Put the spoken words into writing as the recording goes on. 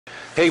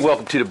Hey,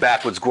 welcome to the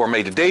Backwoods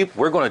Gourmet. Today,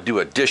 we're going to do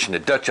a dish in the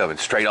Dutch oven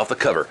straight off the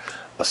cover,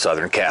 a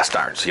Southern cast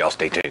iron. So y'all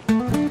stay tuned.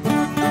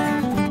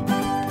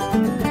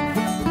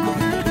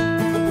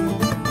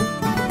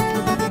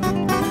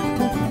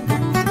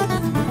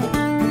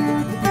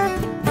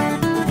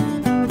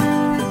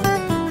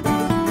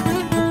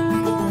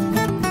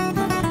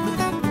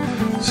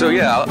 So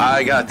yeah,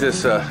 I got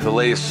this, the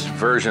latest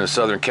version of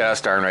Southern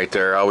cast iron right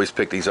there. I always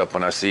pick these up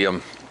when I see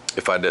them,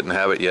 if I didn't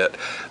have it yet.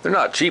 They're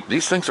not cheap.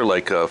 These things are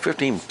like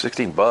 15,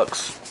 16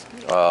 bucks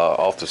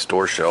off the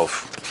store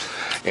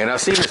shelf. And I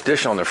see this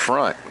dish on the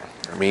front.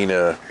 I mean,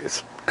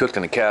 it's cooked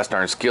in a cast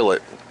iron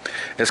skillet.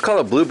 It's called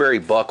a blueberry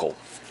buckle.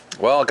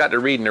 Well, I got to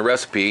reading the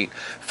recipe,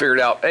 figured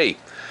out, hey,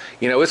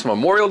 you know, it's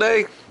Memorial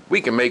Day. We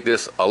can make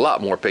this a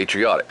lot more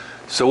patriotic.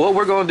 So what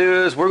we're going to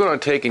do is we're going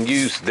to take and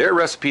use their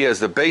recipe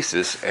as the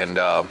basis, and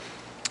I'm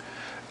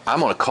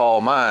going to call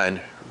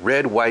mine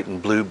red, white,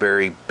 and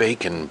blueberry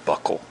bacon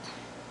buckle.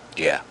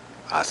 Yeah,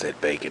 I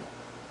said bacon.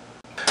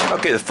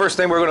 Okay, the first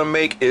thing we're going to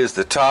make is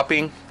the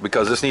topping,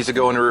 because this needs to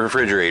go in the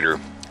refrigerator.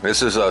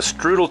 This is a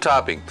strudel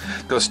topping.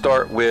 I'm going to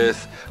start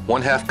with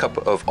 1/2 cup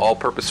of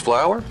all-purpose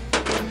flour,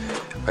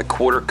 a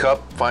 1/4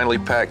 cup finely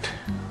packed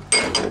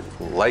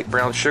light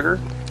brown sugar,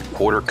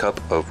 1/4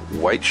 cup of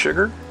white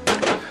sugar,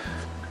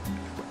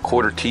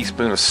 1/4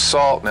 teaspoon of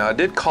salt. Now I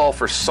did call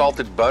for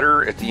salted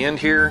butter at the end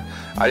here.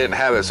 I didn't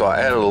have it, so I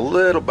added a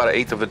little, about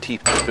 1/8 of a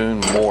teaspoon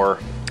more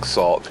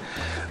salt.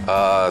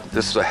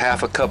 This is a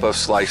 1/2 cup of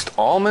sliced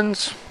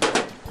almonds.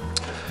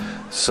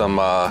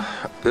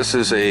 This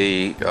is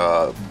a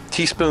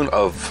teaspoon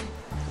of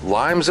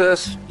lime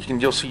zest. You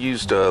can also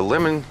use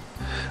lemon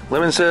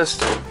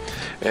zest.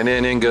 And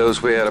then in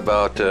goes, we had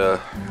about, I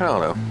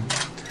don't know,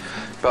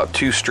 about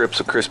 2 strips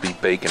of crispy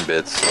bacon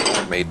bits.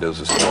 I made those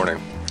this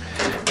morning.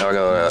 Now I'm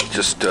gonna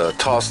just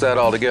toss that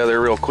all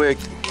together real quick.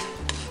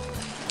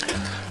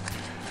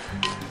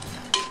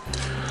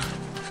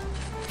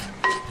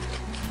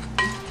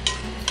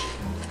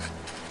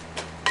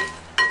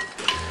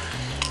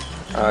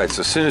 All right,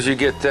 so as soon as you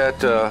get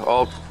that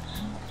all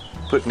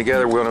put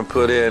together, we're gonna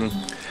put in,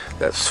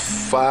 that's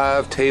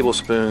 5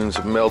 tablespoons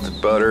of melted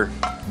butter.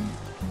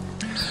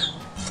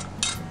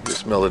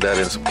 Just melted that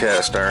in some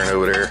cast iron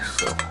over there.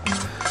 So go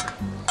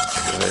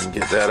ahead and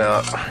get that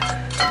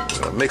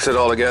out. Mix it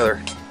all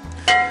together.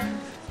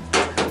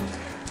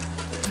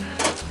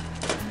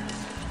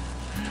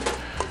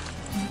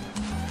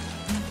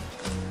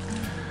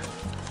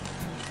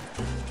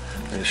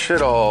 It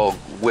should all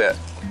wet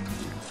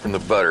from the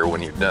butter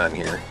when you're done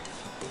here.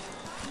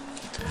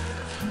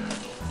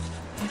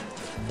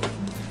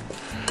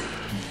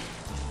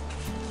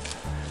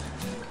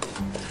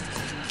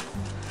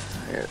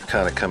 Yeah, it's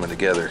kind of coming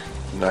together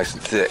nice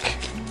and thick.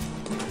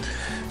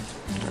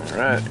 All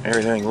right,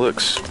 everything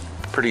looks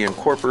pretty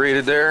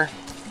incorporated there.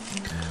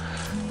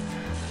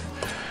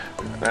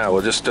 Now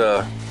we'll just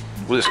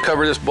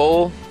cover this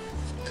bowl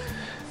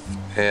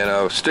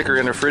and stick her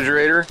in the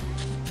refrigerator.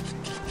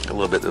 A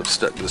little bit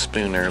stuck to the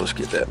spoon there. Let's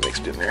get that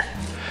mixed in there.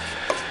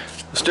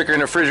 Stick her in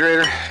the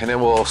refrigerator, and then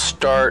we'll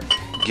start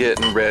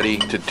getting ready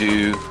to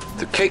do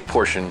the cake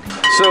portion.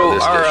 So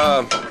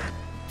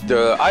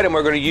the item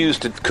we're going to use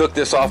to cook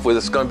this off with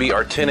is going to be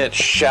our 10-inch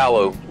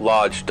shallow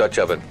Lodge Dutch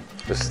oven.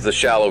 This is the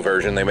shallow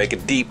version. They make a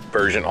deep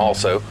version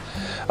also.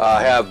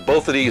 I have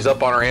both of these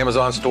up on our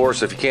Amazon store,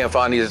 so if you can't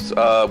find these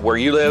where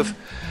you live,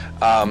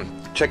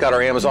 check out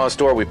our Amazon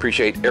store. We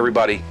appreciate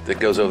everybody that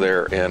goes over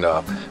there and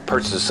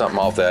purchases something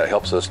off that. It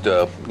helps us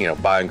to, you know,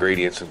 buy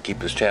ingredients and keep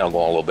this channel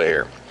going a little bit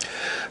here.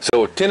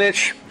 So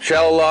 10-inch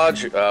shallow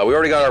Lodge. We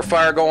already got our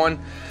fire going,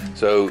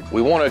 so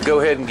we want to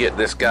go ahead and get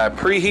this guy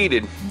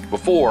preheated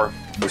before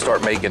we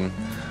start making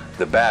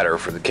the batter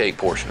for the cake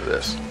portion of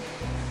this.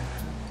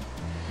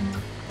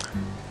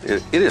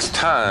 It is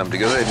time to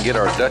go ahead and get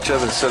our Dutch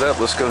oven set up.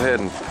 Let's go ahead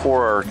and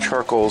pour our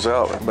charcoals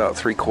out, about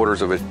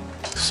 3/4 of a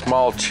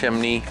small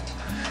chimney.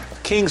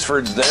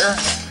 Kingsford's there.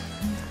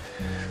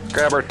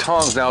 Grab our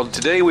tongs. Now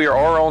today we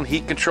are on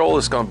heat control.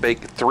 It's going to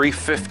bake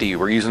 350.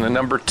 We're using the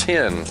number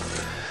 10,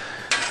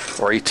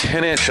 or a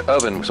 10-inch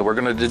oven. So we're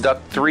going to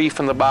deduct 3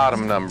 from the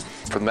bottom number,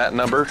 from that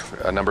number,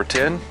 number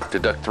 10.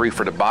 Deduct 3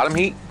 for the bottom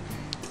heat.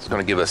 It's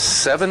going to give us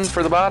 7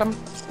 for the bottom.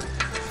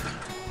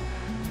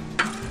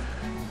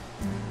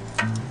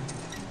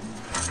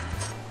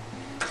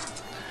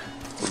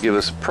 Will give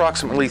us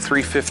approximately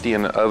 350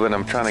 in the oven.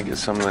 I'm trying to get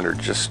some that are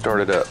just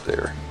started up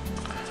there.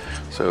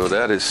 So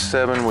that is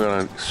 7. We're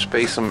going to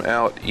space them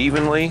out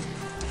evenly.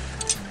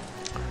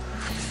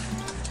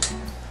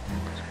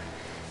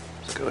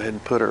 Let's go ahead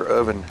and put our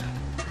oven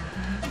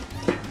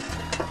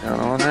down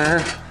on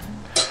there.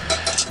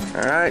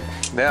 All right,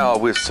 now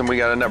we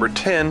got a number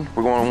 10,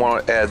 we're going to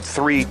want to add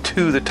 3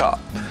 to the top.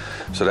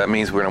 So that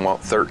means we're going to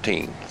want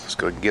 13. Let's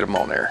go ahead and get them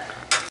on there.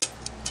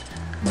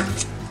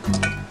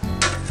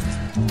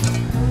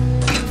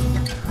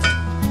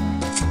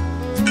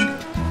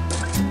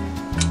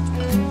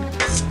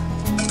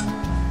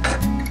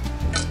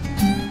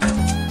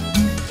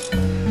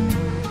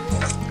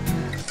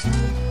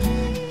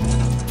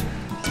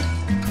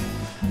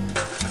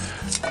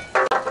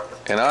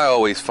 I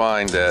always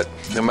find that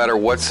no matter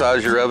what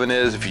size your oven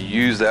is, if you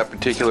use that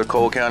particular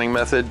cold counting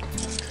method,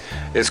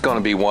 it's going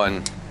to be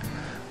one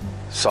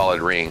solid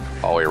ring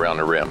all the way around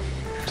the rim.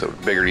 So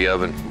the bigger the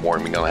oven, the more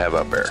we're going to have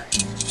up there.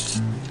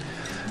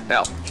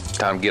 Now,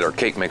 time to get our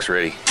cake mix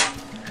ready.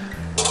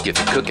 Get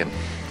to cooking.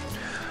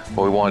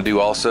 What we want to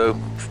do also,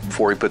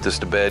 before we put this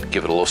to bed,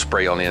 give it a little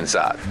spray on the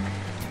inside.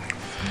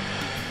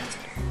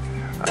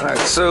 Alright,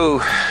 so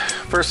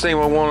first thing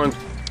we want to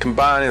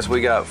combine is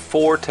we got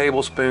 4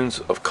 tablespoons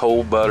of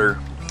cold butter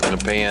in a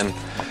pan.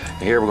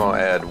 And here we're going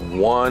to add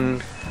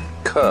 1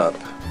 cup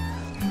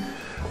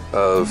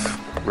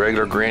of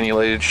regular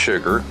granulated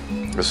sugar.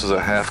 This is a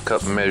 1/2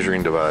 cup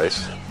measuring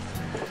device.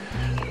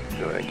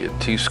 Go ahead and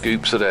get 2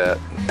 scoops of that.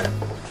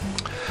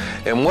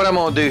 And what I'm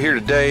going to do here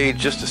today,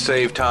 just to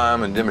save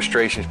time and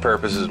demonstration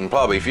purposes, and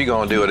probably if you're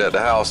going to do it at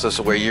the house, that's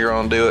the way you're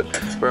going to do it,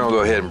 we're going to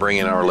go ahead and bring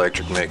in our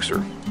electric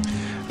mixer.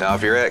 Now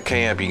if you're at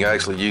camp, you can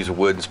actually use a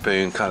wooden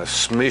spoon, kind of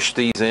smush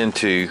these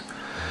into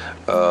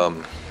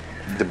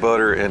the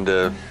butter and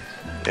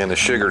the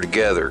sugar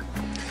together.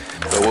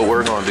 But what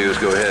we're going to do is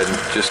go ahead and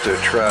just to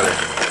try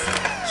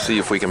to see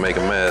if we can make a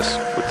mess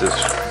with this.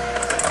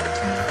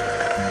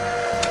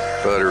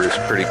 Butter is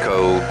pretty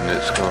cold and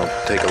it's going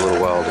to take a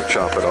little while to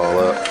chop it all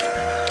up.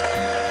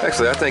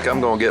 Actually, I think I'm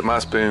going to get my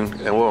spoon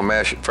and we'll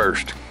mash it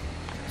first.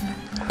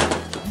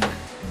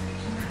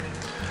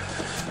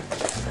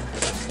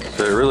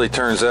 So it really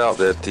turns out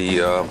that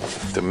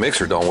the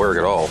mixer don't work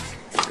at all.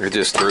 It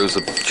just throws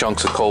the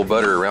chunks of cold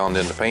butter around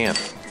in the pan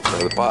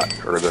or the pot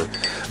or the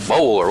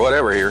bowl or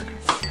whatever here.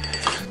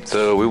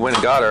 So we went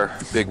and got our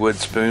big wood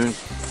spoon.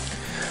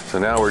 So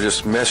now we're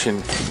just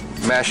mashing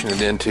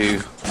it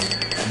into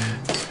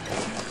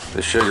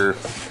the sugar.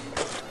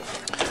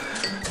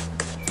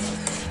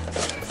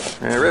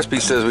 And the recipe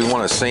says we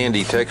want a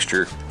sandy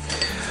texture.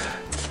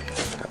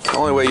 The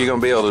only way you're going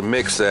to be able to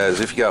mix that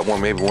is if you got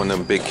maybe one of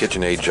them big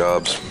KitchenAid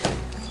jobs.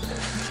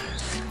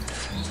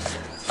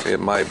 It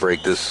might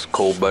break this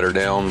cold butter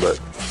down, but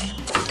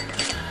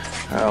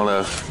I don't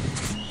know.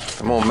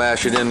 I'm going to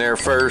mash it in there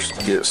first,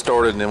 get it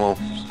started, and then we'll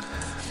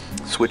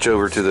switch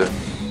over to the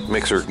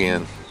mixer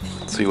again,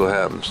 see what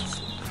happens.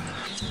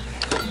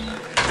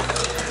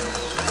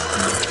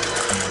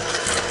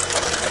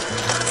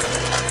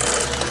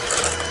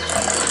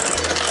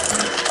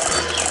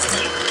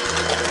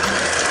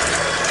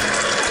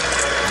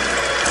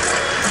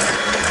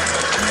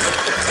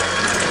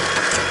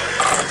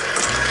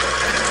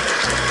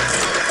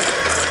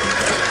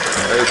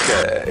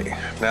 Okay,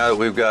 now that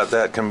we've got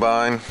that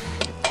combined,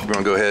 we're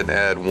going to go ahead and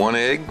add 1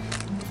 egg.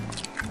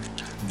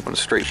 One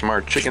straight from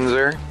our chickens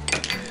there.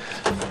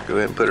 Go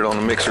ahead and put it on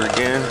the mixer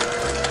again.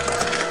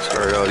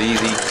 Start out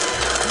easy.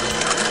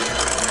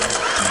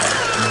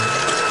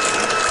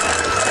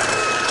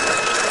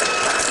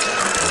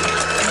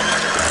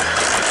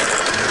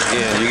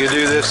 Again, you can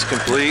do this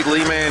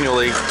completely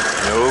manually,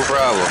 no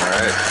problem,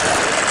 alright?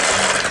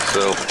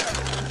 So,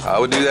 I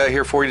would do that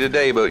here for you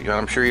today, but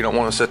I'm sure you don't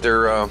want to sit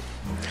there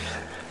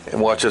and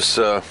watch us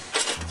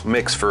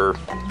mix for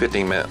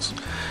 15 minutes.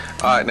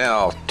 Alright,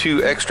 now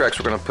 2 extracts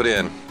we're going to put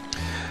in.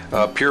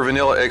 Pure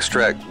vanilla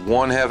extract,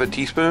 1/2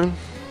 teaspoon.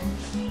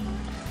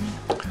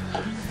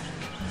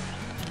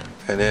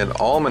 And then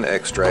almond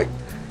extract.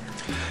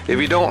 If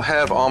you don't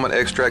have almond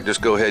extract,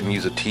 just go ahead and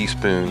use a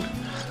teaspoon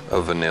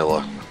of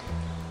vanilla.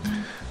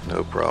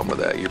 No problem with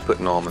that. You're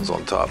putting almonds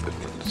on top of it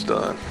when it's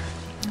done.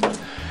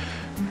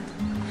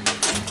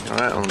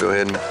 Alright, I'm going to go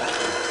ahead and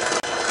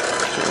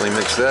gently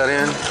mix that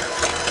in.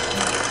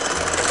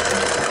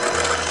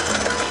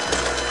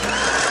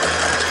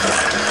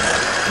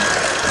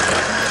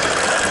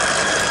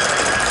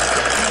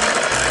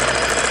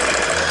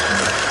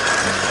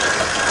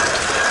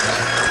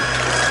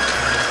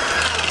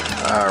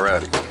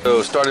 Alrighty,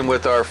 so starting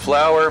with our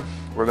flour,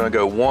 we're going to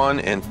go 1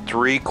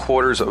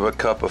 3/4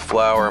 cup of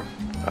flour.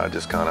 I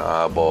just kind of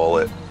eyeball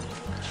it.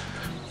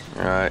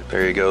 Alright,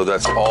 there you go.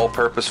 That's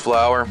all-purpose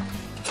flour.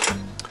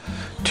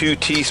 2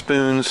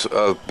 teaspoons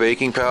of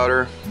baking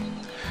powder.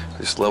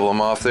 Just level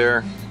them off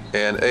there.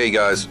 And hey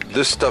guys,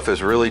 this stuff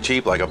is really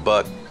cheap, like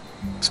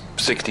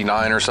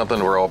 $1.69 or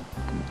something, or all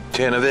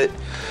 10 of it.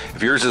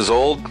 If yours is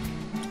old,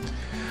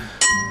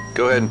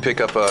 go ahead and pick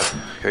up a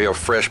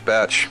fresh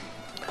batch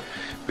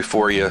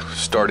before you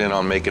start in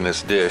on making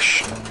this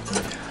dish,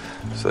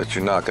 so that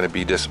you're not going to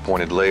be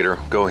disappointed later.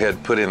 Go ahead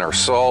and put in our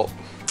salt,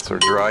 so our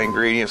dry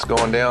ingredients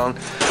going down.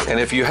 And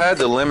if you had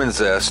the lemon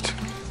zest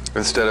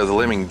instead of the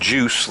lemon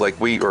juice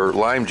or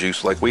lime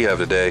juice like we have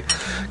today,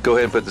 go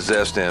ahead and put the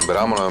zest in. But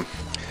I'm going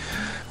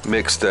to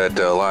mix that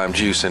lime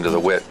juice into the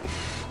wet.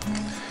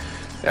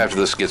 After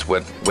this gets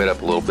wet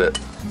up a little bit,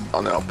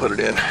 and then I'll put it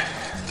in.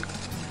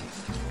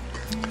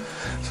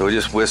 So we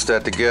just whisk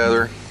that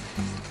together.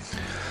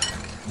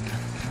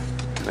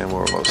 And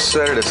we're going to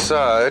set it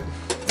aside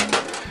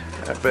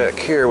back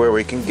here where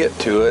we can get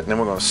to it, and then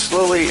we're going to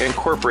slowly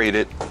incorporate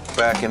it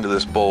back into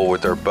this bowl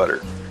with our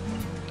butter.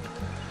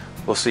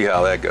 We'll see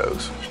how that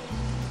goes.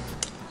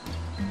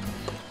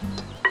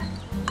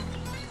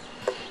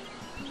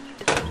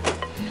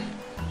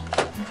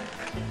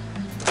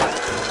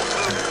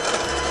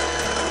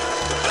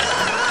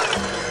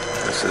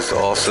 this is to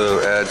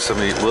also add a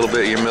little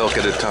bit of your milk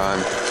at a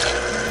time.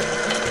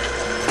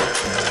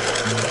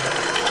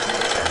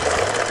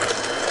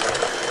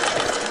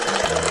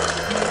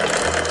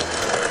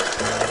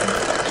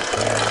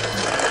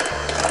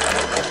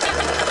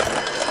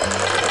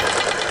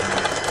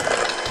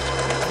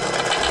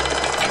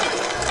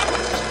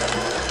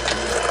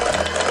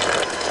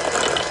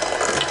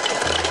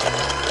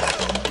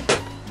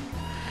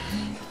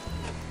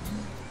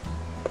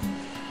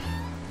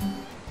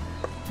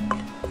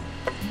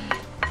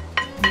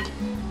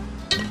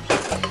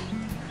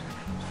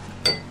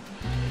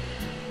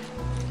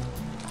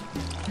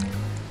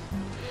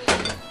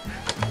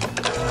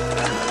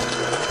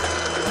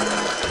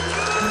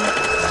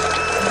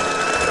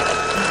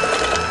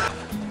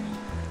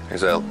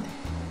 Here's that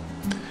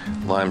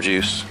lime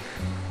juice,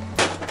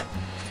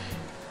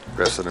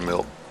 rest of the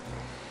milk.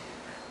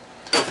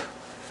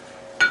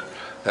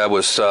 That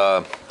was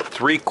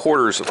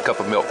 3/4 of a cup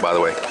of milk, by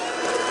the way.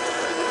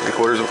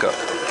 3/4 of a cup.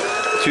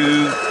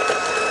 2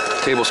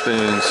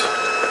 tablespoons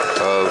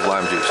of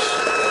lime juice.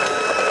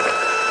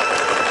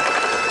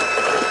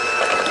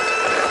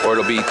 Or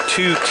it'll be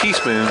 2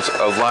 teaspoons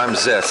of lime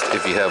zest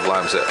if you have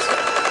lime zest.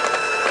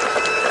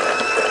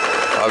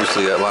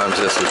 Obviously that lime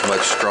zest is much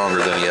stronger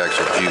than the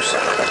actual juice.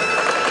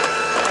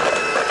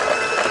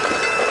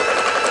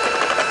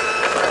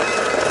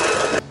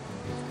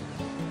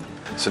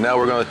 So now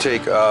we're going to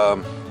take,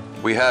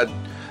 we had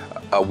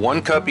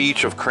 1 cup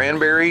each of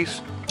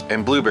cranberries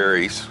and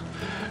blueberries.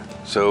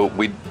 So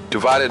we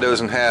divided those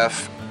in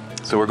half.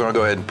 So we're going to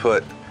go ahead and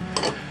put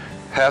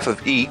half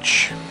of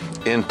each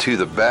into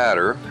the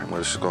batter. And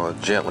we're just going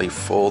to gently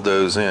fold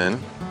those in.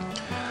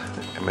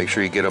 And make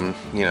sure you get them,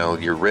 you know,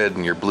 your red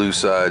and your blue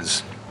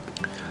sides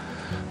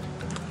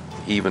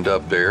evened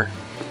up there.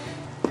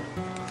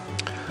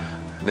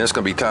 And then it's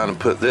going to be time to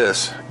put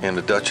this in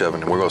the Dutch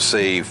oven, and we're going to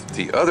save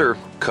the other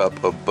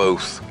cup of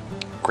both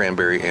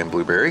cranberry and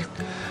blueberry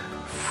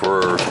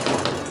for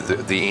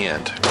the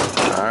end.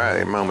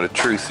 Alright, moment of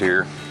truth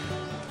here.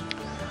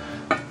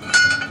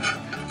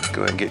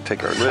 Go ahead and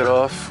take our lid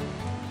off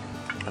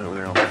over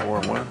there on the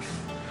warm one.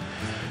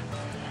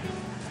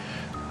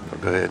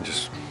 We'll go ahead and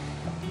just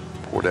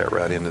pour that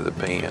right into the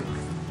pan.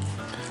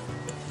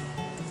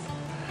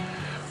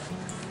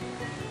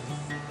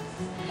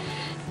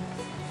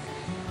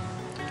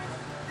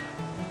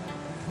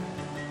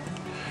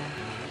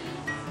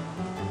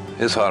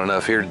 It's hot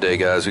enough here today,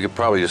 guys. We could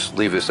probably just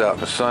leave this out in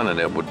the sun and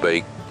it would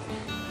bake.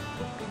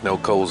 No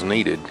coals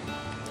needed.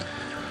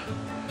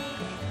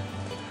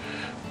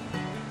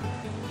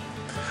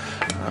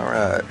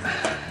 Alright.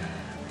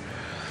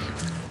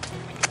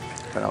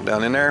 Right on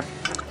down in there.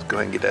 Let's go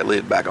ahead and get that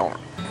lid back on.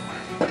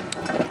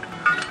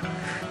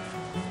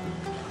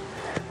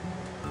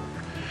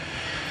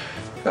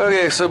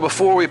 Okay, so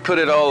before we put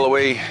it all the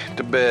way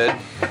to bed,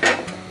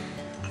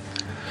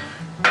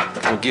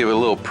 we'll give it a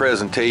little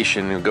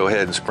presentation and go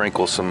ahead and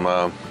sprinkle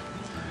some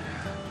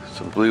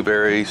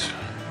blueberries.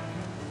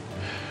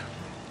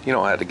 You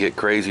don't have to get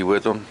crazy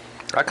with them.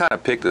 I kind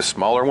of picked the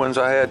smaller ones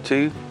I had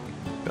too.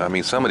 I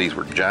mean, some of these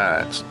were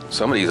giants.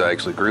 Some of these I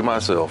actually grew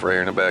myself right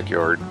here in the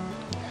backyard.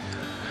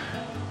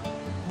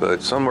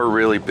 But some were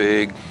really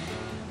big.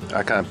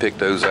 I kind of picked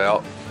those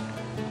out.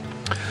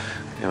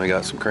 And we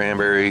got some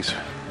cranberries.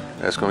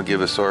 That's going to give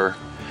us our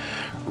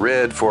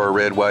red for our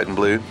red, white, and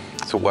blue.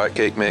 It's a white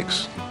cake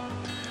mix.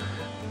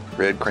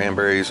 Red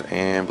cranberries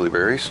and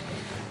blueberries.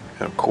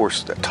 And of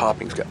course that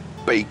topping's got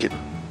bacon.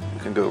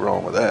 You can go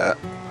wrong with that.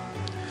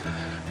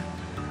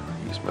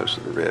 Use most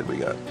of the red we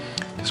got.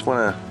 Just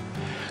want to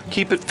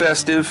keep it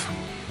festive.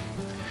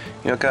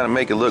 You know, kind of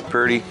make it look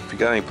pretty. If you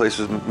got any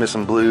places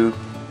missing blue, go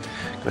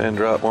ahead and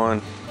drop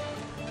one.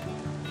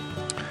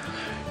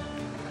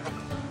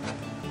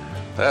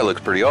 That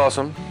looks pretty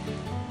awesome.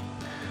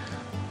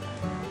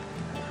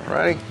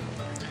 Alrighty.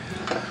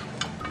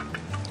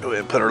 Go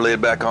ahead and put our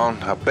lid back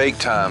on. Our bake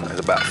time is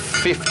about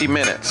 50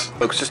 minutes.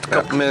 Folks, just a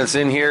couple minutes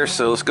in here,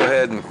 so let's go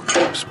ahead and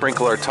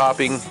sprinkle our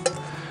topping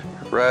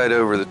right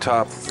over the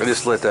top. I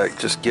just let that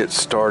just get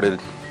started.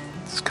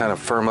 It's kind of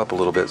firm up a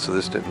little bit so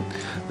this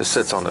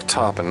sits on the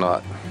top and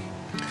not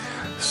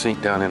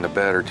sink down in the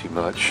batter too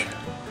much.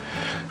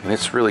 And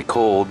it's really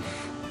cold.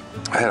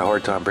 I had a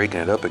hard time breaking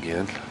it up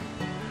again.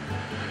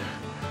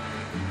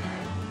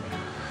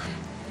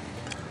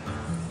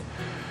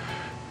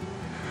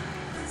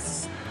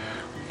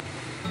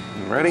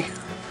 Ready?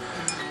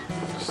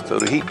 Just throw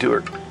the heat to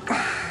her.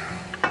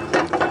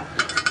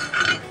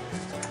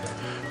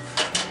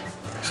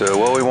 So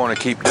what we want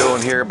to keep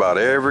doing here, about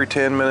every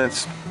 10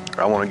 minutes,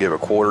 I want to give a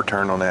quarter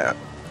turn on that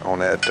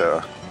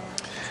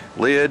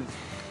lid.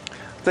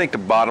 I think the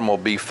bottom will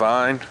be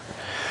fine.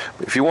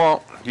 If you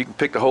want, you can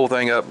pick the whole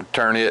thing up and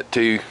turn it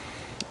to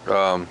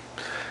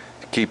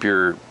keep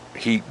your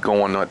heat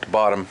going at the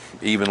bottom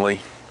evenly.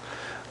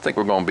 I think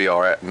we're going to be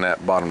all right in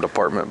that bottom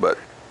department, but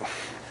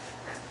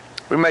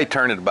we may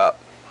turn it about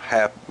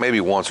half,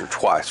 maybe once or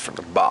twice from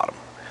the bottom.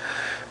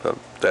 But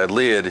that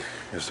lid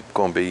is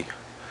going to be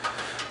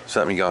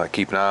something you're going to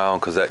keep an eye on,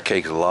 because that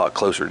cake is a lot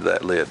closer to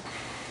that lid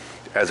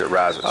as it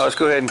rises. Let's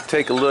go ahead and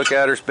take a look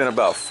at her. It's been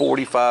about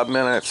 45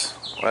 minutes.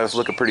 That's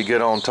looking pretty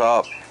good on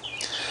top.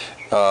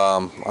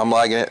 I'm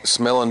liking it.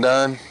 Smelling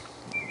done.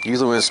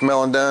 Usually when it's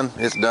smelling done,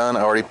 it's done.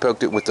 I already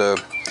poked it with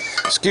the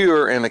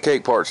skewer and the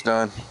cake part's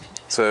done.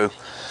 So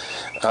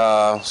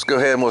let's go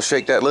ahead and we'll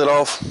shake that lid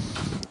off.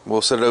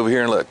 We'll set it over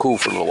here and let it cool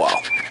for a little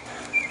while.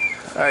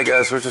 Alright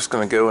guys, we're just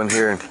going to go in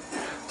here and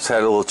just had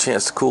a little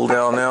chance to cool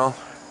down now.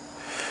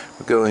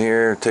 We'll go in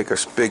here and take our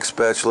big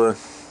spatula,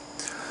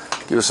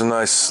 give us a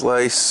nice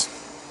slice,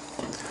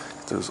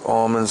 get those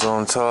almonds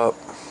on top.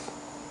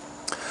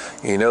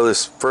 You know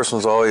this first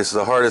one's always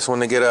the hardest one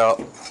to get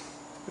out,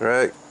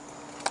 right?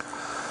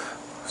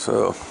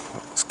 So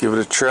let's give it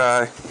a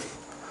try.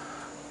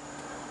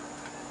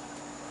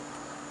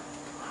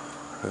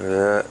 Look at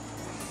that.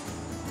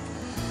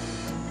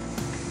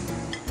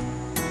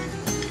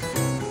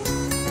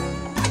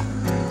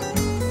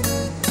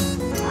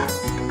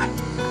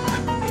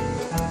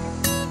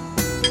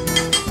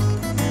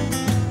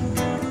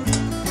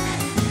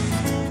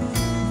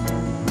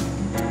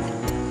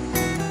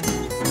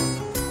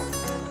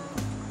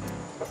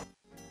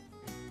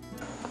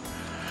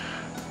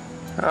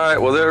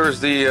 Alright, well there's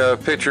the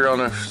picture on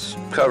the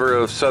cover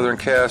of Southern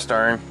Cast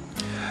Iron.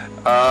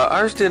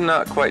 Ours did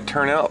not quite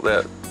turn out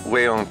that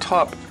way on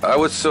top. I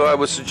would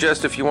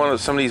suggest if you wanted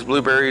some of these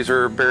blueberries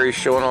or berries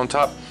showing on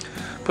top,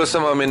 put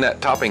some of them in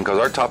that topping, because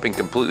our topping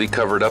completely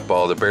covered up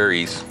all the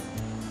berries.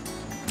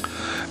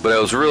 But it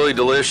was really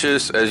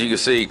delicious. As you can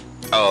see,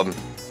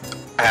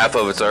 half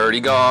of it's already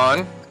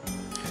gone.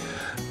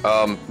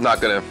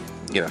 Not gonna,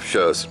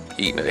 show us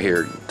eating it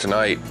here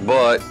tonight,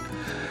 but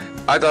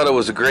I thought it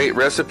was a great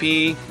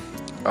recipe,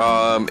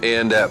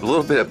 and that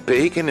little bit of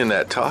bacon in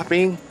that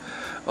topping,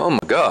 oh my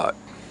god,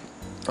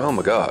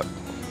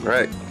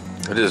 right?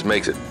 It just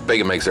makes it,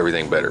 bacon makes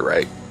everything better,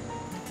 right?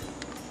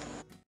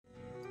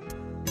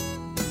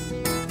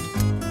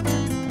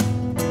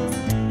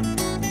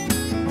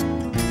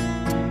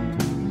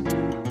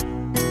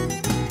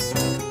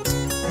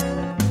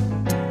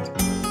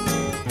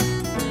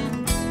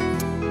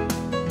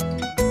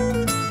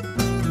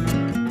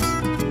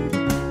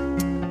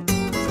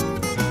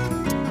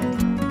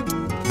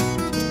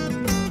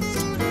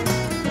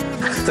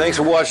 Thanks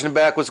for watching the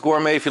Backwoods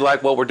Gourmet. If you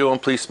like what we're doing,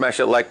 please smash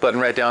that like button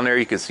right down there.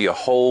 You can see a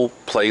whole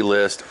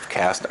playlist of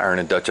cast iron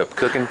and Dutch oven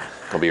cooking.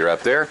 It's going to be right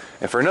up there.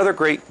 And for another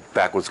great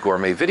Backwoods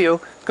Gourmet video,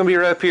 it's going to be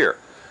right up here.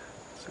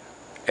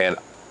 And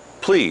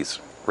please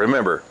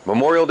remember,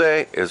 Memorial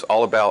Day is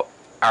all about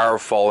our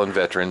fallen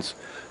veterans.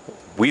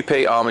 We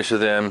pay homage to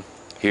them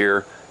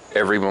here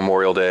every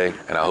Memorial Day,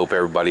 and I hope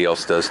everybody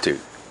else does too.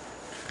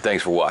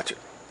 Thanks for watching.